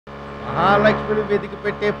మహాలక్ష్మిని వెతికి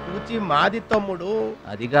పెట్టే పూచి మాది తమ్ముడు.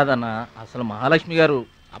 అది కాదన్నా, అసలు మహాలక్ష్మి గారు.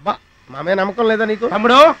 అబ్బా మామే నమ్మకం లేదా నీకు?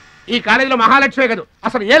 తమ్ముడు ఈ కాలేజీలో మహాలక్ష్మి కాదు,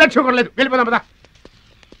 అసలు ఏ లక్ష్యం కూడా లేదు. వెళ్ళిపోదాం పదా.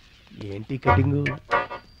 ఏంటి కటింగ్?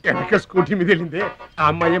 వెనక స్కూటీ మీద వెళ్ళిందే ఆ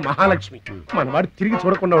అమ్మాయి మహాలక్ష్మి. మనవాడు తిరిగి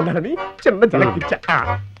చూడకుండా ఉండాలని చిన్న జలకిచ్చా.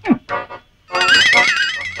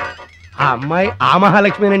 ఆ అమ్మాయి ఆ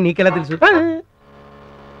మహాలక్ష్మి అని నీకెలా తెలుసు?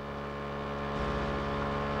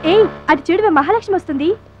 ఏయ్ అటు చూడు, మహాలక్ష్మి వస్తుంది.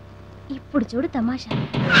 ఇప్పుడు చూడు తమాషా.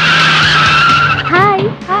 Hi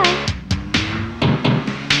hi.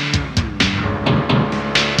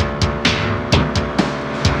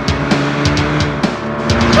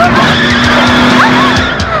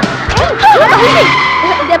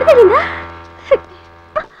 దెబ్బ తగిలిందా?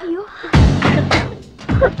 అయ్యో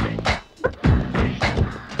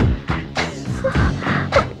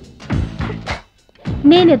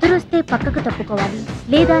నేను ఎదురొస్తే పక్కకు తప్పుకోవాలి,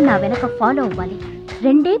 లేదా నా వెనక ఫాలో అవ్వాలి.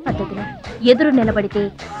 రెండే పద్ధతులు. ఎదురు నిలబడితే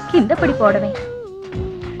కింద పడిపోవడమే.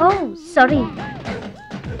 ఓ సారీ,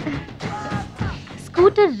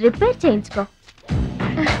 స్కూటర్ రిపేర్ చేయించుకో.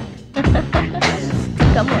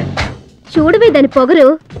 చూడువి దాని పొగరు.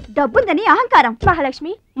 డబ్బుందని అహంకారం.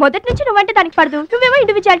 మహాలక్ష్మి మొదటి నుంచి నువ్వంటే దానికి పడదు. నువ్వేమో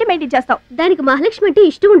ఇండివిజువాలిటీ మెయింటైన్ చేస్తావు. దానికి మహాలక్ష్మి అంటే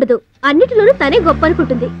ఇష్టం ఉండదు. అన్నిటిలోనూ తనే గొప్ప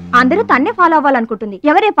అనుకుంటుంది. అందరూ తన్నే ఫాలో అవ్వాలనుకుంటుంది.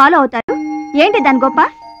 ఎవరే ఫాలో అవుతారు? ఏంటి దాని గొప్ప?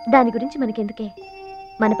 దాని గురించి మనకెందుకే,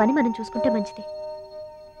 మన పని మనం చూసుకుంటే మంచిది.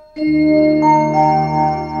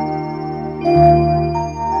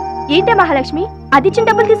 ఏంటే మహాలక్ష్మి అది ఇచ్చిన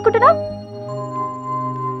డబ్బులు తీసుకుంటున్నావు?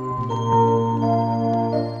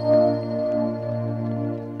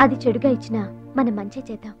 అది చెడుగా ఇచ్చినా మనం మంచి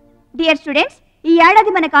చేద్దాం. డియర్ స్టూడెంట్స్, ఈ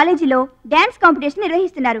ఏడాది మన కాలేజీలో డాన్స్ కాంపిటీషన్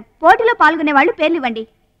నిర్వహిస్తున్నారు. పోటీలో పాల్గొనే వాళ్ళు పేర్లు ఇవ్వండి.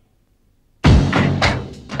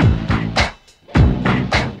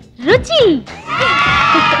 రుచి.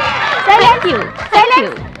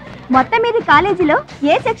 మొత్తం మీద కాలేజీలో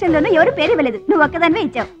ఏ సెక్షన్ లోనూ ఎవరు పేరు ఇవ్వలేదు. నువ్వు ఒక్కదానివే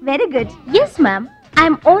ఇచ్చావు. Very good. Yes ma'am,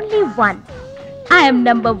 I'm only one. I'm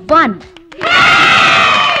number 1.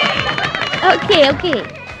 Okay okay.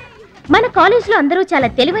 మన కాలేజీలో అందరూ చాలా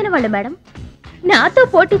తెలివైన వాళ్ళు మేడం. నాతో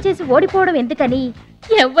పోటీ చేసి ఓడిపోవడం ఎందుకని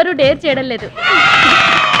ఎవ్వరూ డేర్ చేయడం లేదు.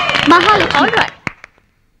 మహాలక్ష్మి.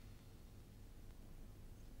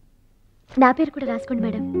 నా పేరు కూడా రాసుకోండి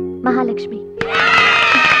మేడం, మహాలక్ష్మి.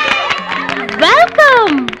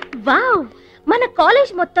 వెల్కమ్. వావ్, మన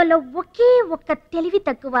కాలేజ్ మొత్తంలో ఒకే ఒక్క తెలివి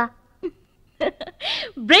తక్కువ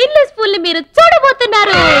బ్రెయిన్లెస్ ఫుల్ ని మీరు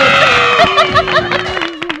చూడబోతున్నారు.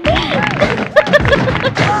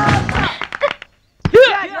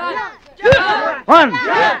 One,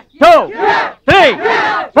 two, three,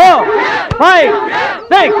 four, five,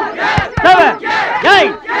 six, seven,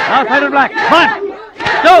 eight. Now side of black. 1,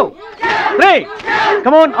 2, 3.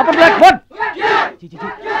 Come on, upper black. 1.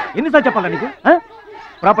 ఎన్నిసార్లు చెప్పాలా నీకు?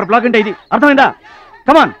 ప్రాపర్ బ్లాక్ అంటే ఇది, అర్థమైందా?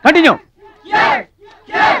 Come on, continue.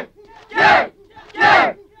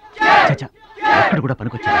 చచ్చా, అక్కడ కూడా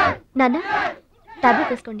పనికొచ్చా. నాన్న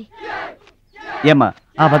టాబ్లెట్ వేసుకోండి. ఏమ్మా,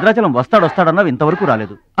 ఆ భద్రాచలం వస్తాడన్నావు, ఇంతవరకు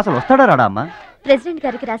రాలేదు. అసలు వస్తాడా రాడా అమ్మా? ప్రెసిడెంట్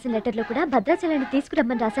గారికి రాసిన లెటర్ లో కూడా భద్రాచలాన్ని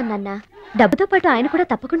తీసుకురమ్మని రాశాను నాన్న. డబ్బుతో పాటు ఆయన కూడా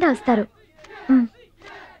తప్పకుండా వస్తారు.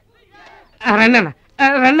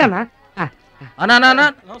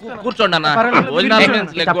 కూర్చోండి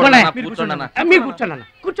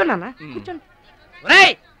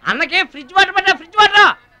అన్నకే ఫ్రిడ్జ్ వాటర్ పడ్డా. ఫ్రిడ్జ్ వాటర్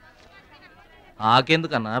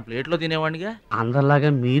ఆకెందుకన్నా, ప్లేట్లో తినేవాడిగా. అందరిలాగా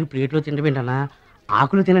మీరు ప్లేట్లో తినబెంటన్నా,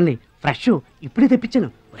 ఆకులు తినండి. ఫ్రెష్ ఇప్పుడే తెప్పించాను.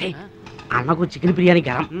 అన్నకు చికెన్ బిర్యానీ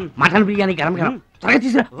గరం, మటన్ బిర్యానీ గరం గరం. త్వరగా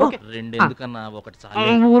తీసుకురా. రెండు ఎందుకన్నా, ఒకటి చాలు.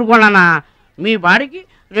 ఊరుకోండి, మీ బాడీకి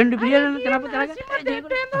 2 బిర్యానీలు తినకపోతే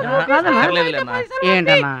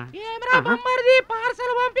ఏంటన్నా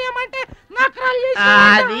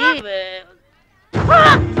అది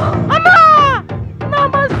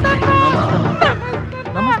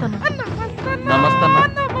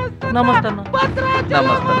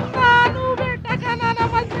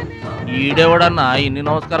ఈడెవడన్నా ఇన్ని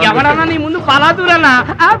నమస్కారం? ఎవడన్నా నీ ముందు పలాదూరన్నా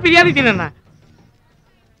ఆ బిర్యానీ తినన్నా.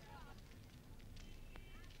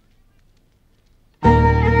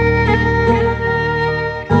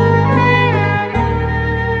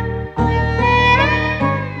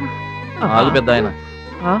 ఆగు పెద్ద ఆయన,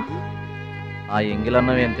 ఆ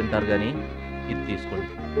ఎంగిలన్నం ఏం తింటారు గాని ఇది తీసుకోండి.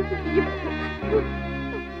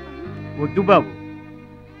 వద్దు బాబు,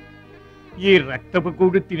 ఈ రక్తపు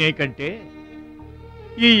కూడు తినే కంటే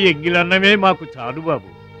ఈ ఎంగిలన్నమే మాకు చాలు బాబు.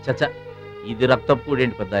 చచ్చా, ఇది రక్తపు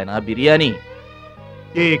కూడేంటి పెద్ద ఆయన, బిర్యానీ.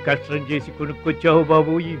 ఏ కష్టం చేసి కొనుక్కొచ్చావు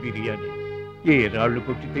బాబు ఈ బిర్యానీ? ఏ రాళ్ళు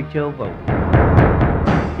కొట్టి తెచ్చావు బాబు?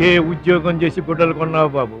 ఏ ఉద్యోగం చేసి గుడ్డలు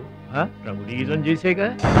కొన్నావు బాబు? రౌడీజం చేసేగా.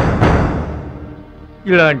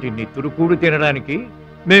 ఇలాంటి నెత్తురు కూడు తినడానికి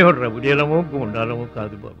మేము రౌడీలము గుండాలము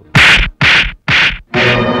కాదు బాబు.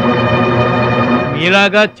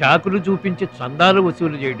 మీలాగా చాకులు చూపించి చందాలు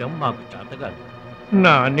వసూలు చేయడం మాకు చేతకాదు.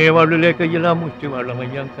 నా అనేవాళ్ళు లేక ఇలా ముష్టి వాళ్ళం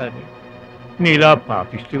అయ్యాం, కానీ నీలా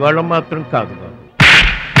పాపిష్టి వాళ్ళం మాత్రం కాదు బాబు.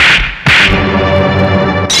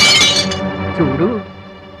 చూడు,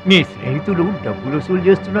 నీ స్నేహితులు డబ్బులు వసూలు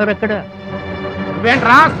చేస్తున్నారు అక్కడ.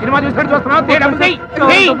 నువ్వేంట్రా సినిమా చూసినట్టు చూస్తున్నావు?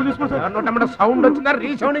 సౌండ్ వచ్చిందా?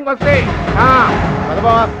 రీసౌండింగ్ వస్తే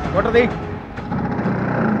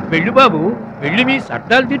వెళ్ళు బాబు, వెళ్ళి మీ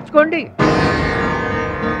సర్దాలు తీర్చుకోండి.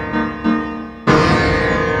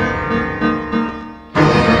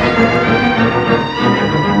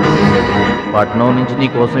 పట్నం నుంచి నీ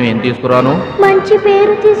కోసం ఏం తీసుకురాను? మంచి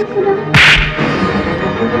పేరు తీసుకురా.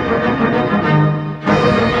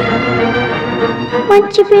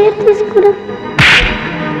 మంచి పేరు తీసుకురా.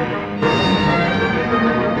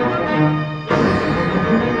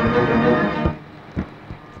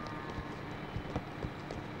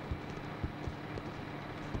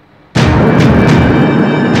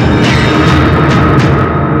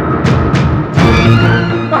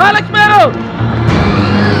 మహాలక్ష్మి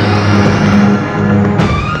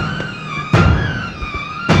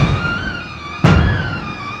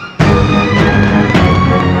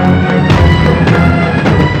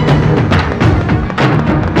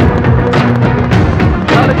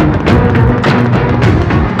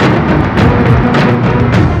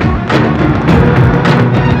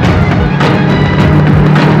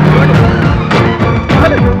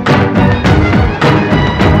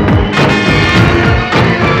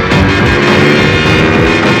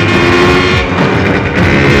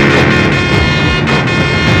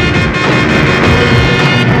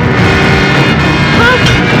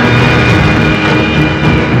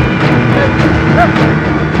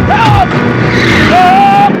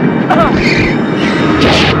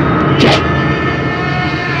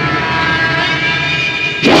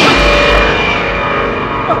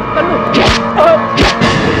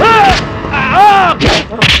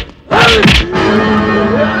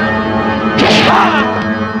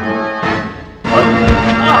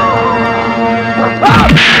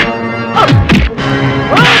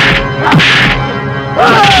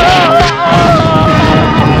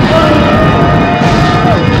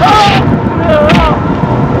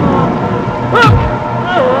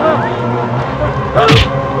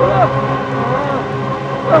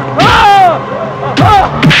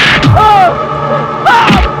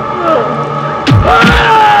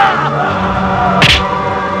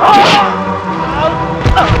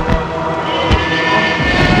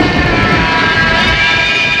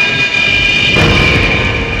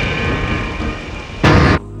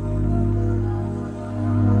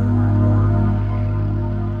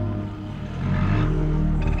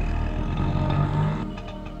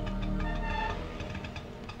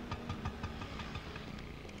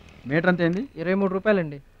మీటర్ అంతే ఏంది? 23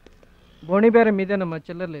 రూపాయలండి. బోణి బేరం మీదేనమ్మా,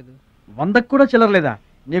 చిల్లర లేదు. 100కు కూడా చిల్లర లేదా?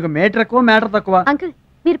 నీకు మీటర్ ఎక్కువ మ్యాటర్ తక్కువ. అంకుల్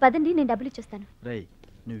మీరు పదండి, నేను డబ్బులు ఇచ్చేస్తాను. రేయ్,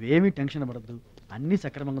 నువ్వేమీ టెన్షన్ పడద్దు, అన్నీ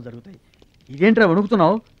సక్రమంగా జరుగుతాయి. ఇదేంట్రా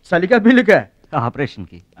వణుకుతున్నావు? చలికా బిల్లుకా?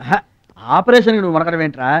 ఆపరేషన్కి. ఆపరేషన్కి నువ్వు వనకడం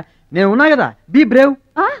ఏంట్రా? నేను ఉన్నా కదా, బీ బ్రేవ్.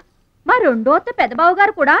 మా రెండో పెద్ద బావు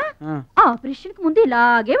గారు కూడా ఆపరేషన్ కు ముందు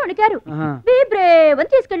ఇలాగే వణికారు. బీ బ్రేవ్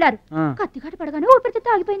అని తీసుకెళ్లారు. కత్తిగాట పడగానే ఊపిరితిత్తు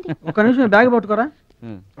ఆగిపోయింది. ఒక్క నిమిషం బ్యాగ్ పట్టుకోరా.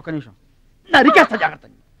 ఒక్క నిమిషం, నరికేస్తా జాగ్రత్త.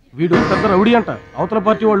 వీడు పెద్ద రౌడీ అంట, అవతల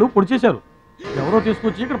పార్టీ వాళ్ళు పొడి చేశారు. ఎవరో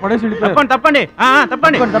తీసుకొచ్చి ఇక్కడ పడేసి వెళ్ళిపోయారు. తప్పండి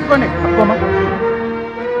తప్పండి తప్పండి.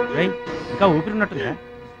 ఇంకా ఊపిరి ఉన్నట్టుందా?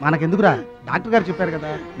 మనకెందుకురా, డాక్టర్ గారు చెప్పారు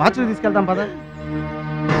కదా, మార్చిలో తీసుకెళ్తాం పద.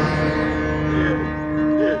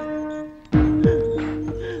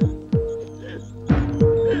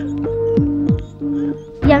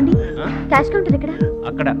 ఏమండి, క్యాష్ కౌంటర్ ఎక్కడ?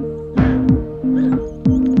 అక్కడ.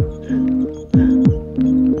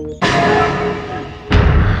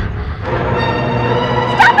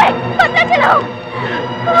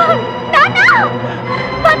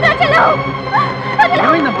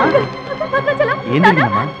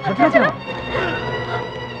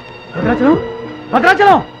 భద్రాచలం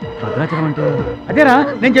భద్రాచలం భద్రాచలం అంటే అదేరా,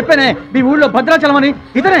 నేను చెప్పానే మీ ఊళ్ళో భద్రాచలం అని.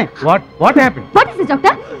 ఇతనే. What happen? What is this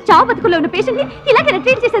doctor? చావు బతుకుల్లో ఉన్న పేషెంట్ ని ఇలాగే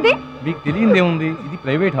ట్రీట్ చేసేది? మీకు తెలియదేముంది, ఇది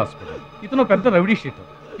ప్రైవేట్ హాస్పిటల్. ఇతను పెద్ద రౌడీ షీటర్.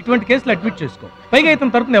 ఇటువంటి కేసులు అడ్మిట్ చేసుకో. పైగా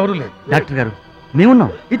ఇతను తరపున ఎవరూ లేదు. డాక్టర్ గారు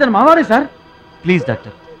మేమున్నాం. ఇతను మావాడే సార్. ప్లీజ్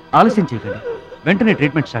డాక్టర్, ఆలస్యం చేయకండి, వెంటనే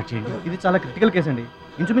ట్రీట్మెంట్ స్టార్ట్ చేయండి. ఇది చాలా క్రిటికల్ కేసు అండి.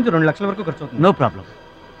 ఇంచుమించు 2 లక్షల వరకు ఖర్చు అవుతుంది. నో ప్రాబ్లం,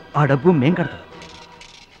 ఆ డబ్బు మేం కడతాం.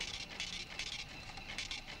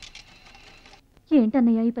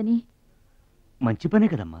 ఏంటన్నయ్య ఈ పని? మంచి పనే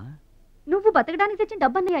కదమ్మా. నువ్వు బతకడానికి తెచ్చిన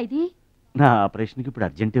డబ్బన్నయ్య ఇది. నా ఆపరేషన్కి ఇప్పుడు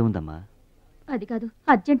అర్జెంటే ఉందమ్మా. అది కాదు,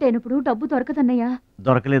 అర్జెంట్ అయినప్పుడు డబ్బు దొరకదన్నయ్య.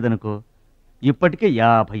 దొరకలేదనుకో, ఇప్పటికే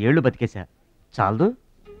 50 ఏళ్ళు బతికేశా, చాలదు.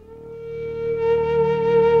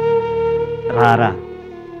 రారా.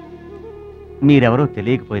 మీరెవరో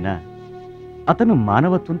తెలియకపోయినా అతను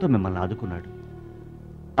మానవత్వంతో మిమ్మల్ని ఆదుకున్నాడు.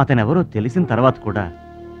 అతనెవరో తెలిసిన తర్వాత కూడా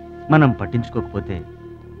మనం పట్టించుకోకపోతే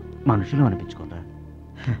మనుషులు అనిపించుకోరా.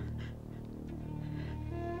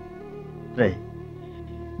 రే,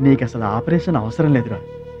 నీకు అసలు ఆపరేషన్ అవసరం లేదురా.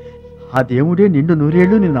 ఆ దేవుడే నిండు 100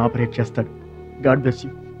 ఏళ్ళు నిన్ను ఆపరేట్ చేస్తాడు. God bless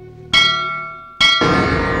you.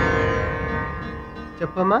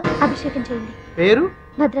 చెప్పమ్మా. అభిషేకం చేయండి. పేరు?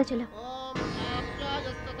 భద్రాచలం.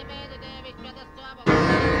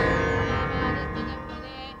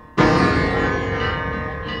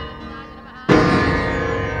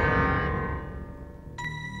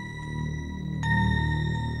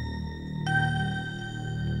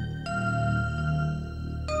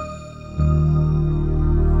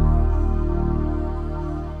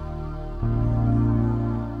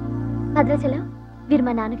 భద్రాచలం, వీరు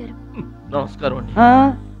మా నాన్నగారు. నమస్కారం అండి.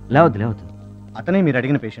 లేవద్దు లేవద్దు. అతనే మీరు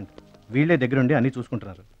అడిగిన పేషెంట్. వీళ్ళే దగ్గరుండి అన్ని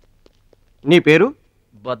చూసుకుంటున్నారు. నీ పేరు?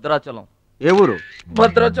 భద్రాచలం. ఏ ఊరు?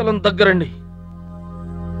 భద్రాచలం దగ్గరండి.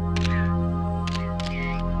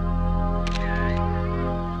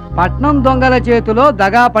 పట్నం దొంగల చేతిలో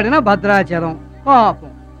దగా పడిన భద్రాచలం. పాపం.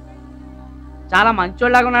 చాలా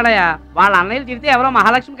మంచోళ్ళగా ఉన్నాడయ్యా. వాళ్ళ అన్నయ్యలు తిరిగితే ఎవరో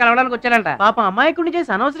మహాలక్ష్మి కలవడానికి వచ్చారంట. పాపం అమాయకుడిని చేసి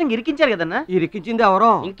అనవసరంగా ఇరికించారు కదన్నా. ఇరికించింది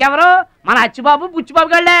ఎవరో? ఇంకెవరు? మన అచ్చిబాబు బుచ్చిబాబు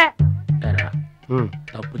గాళ్ళే.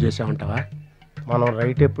 తప్పు చేసామంటావా? మనం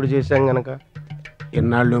రైట్ ఎప్పుడు చేశాం గనక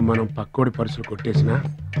ఎన్నాళ్ళు మనం పక్కోడి పర్సులు కొట్టేసినా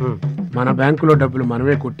మన బ్యాంకులో డబ్బులు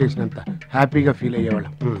మనమే కొట్టేసినంత హ్యాపీగా ఫీల్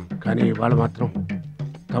అయ్యేవాళ్ళం. కానీ ఇవాళ మాత్రం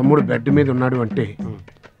తమ్ముడు బెడ్ మీద ఉన్నాడు అంటే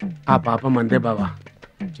ఆ పాపం అందే బావా.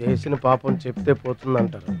 చేసిన పాపం చెప్తే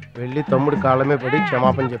పోతుందంటారు. వెళ్ళి తమ్ముడి కాళ్ళమే పడి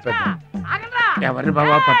క్షమాపణ చెప్పేద్దాం. ఎవరిని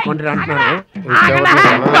బావా పట్టుకుంటారు అంటున్నారు?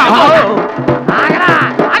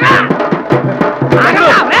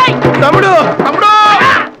 తమ్ముడు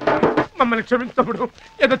మమ్మల్ని క్షమించు తమ్ముడు.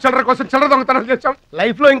 ఏదో చిల్లర కోసం చిల్లర దొంగతనం చేశాం.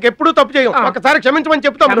 లైఫ్ లో ఇంకెప్పుడు తప్పు చేయం. ఒకసారి క్షమించమని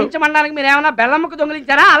చెప్తాం. క్షమించమనడానికి మీరు ఏమన్నా బెల్లమ్మకు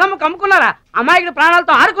దొంగిలించారా, అల్లమ్మకు అమ్ముకున్నారా? అమాయకుడి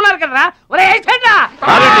ప్రాణాలతో ఆడుకున్నారు కదరా. ఒరే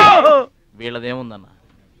వీళ్ళదేముందన్న,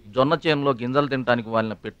 జొన్న చేనులో గింజలు తినడానికి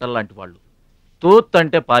వాళ్ళని పిట్టల్లాంటి వాళ్ళు. తూత్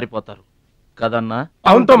అంటే పారిపోతారు కదన్నా.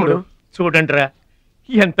 అవును తమ్ముడు. చూడండిరా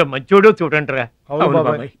ఎంత మంచోడో చూడండిరా. అవును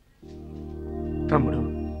బాబాయ్. తమ్ముడు,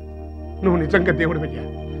 నువ్వు నిజంగా దేవుడు అయ్యా.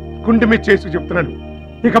 గుండె మీద చేసి చెప్తున్నాను,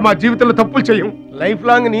 ఇక మా జీవితంలో తప్పులు చేయం. లైఫ్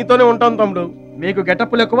లాంగ్ నీతోనే ఉంటాం తమ్ముడు. మీకు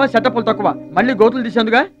గెటప్పులు ఎక్కువ, సెటప్పులు తక్కువ. మళ్ళీ గోతులు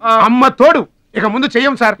తీసేందుగా అమ్మ తోడు. ఇక ముందు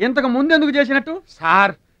చెయ్యం సార్. ఇంతకు ముందు ఎందుకు చేసినట్టు?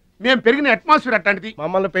 సార్, మేము పెరిగిన అట్మాస్ఫియర్ అట్లాంటిది.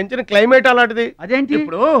 మమ్మల్ని పెంచిన క్లైమేట్ అలాంటిది. అదేంటి?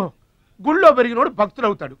 ఇప్పుడు గుళ్ళో పెరిగినోడు భక్తుడు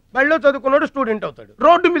అవుతాడు, బళ్ళో చదువుకున్నాడు స్టూడెంట్ అవుతాడు,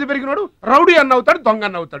 రోడ్డు మీద పెరిగినోడు రౌడీ అన్న అవుతాడు, దొంగ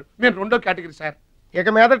అన్న అవుతాడు. మేము రెండో కేటగిరీ సార్. ఇక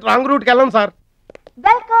మీద రాంగ్ రూట్కి వెళ్ళాం sir.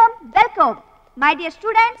 Welcome, welcome, my dear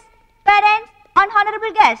students, parents, and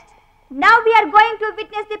honorable guests. Now we are going to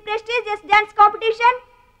witness the prestigious dance competition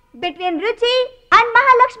between Ruchi and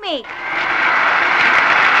Mahalakshmi.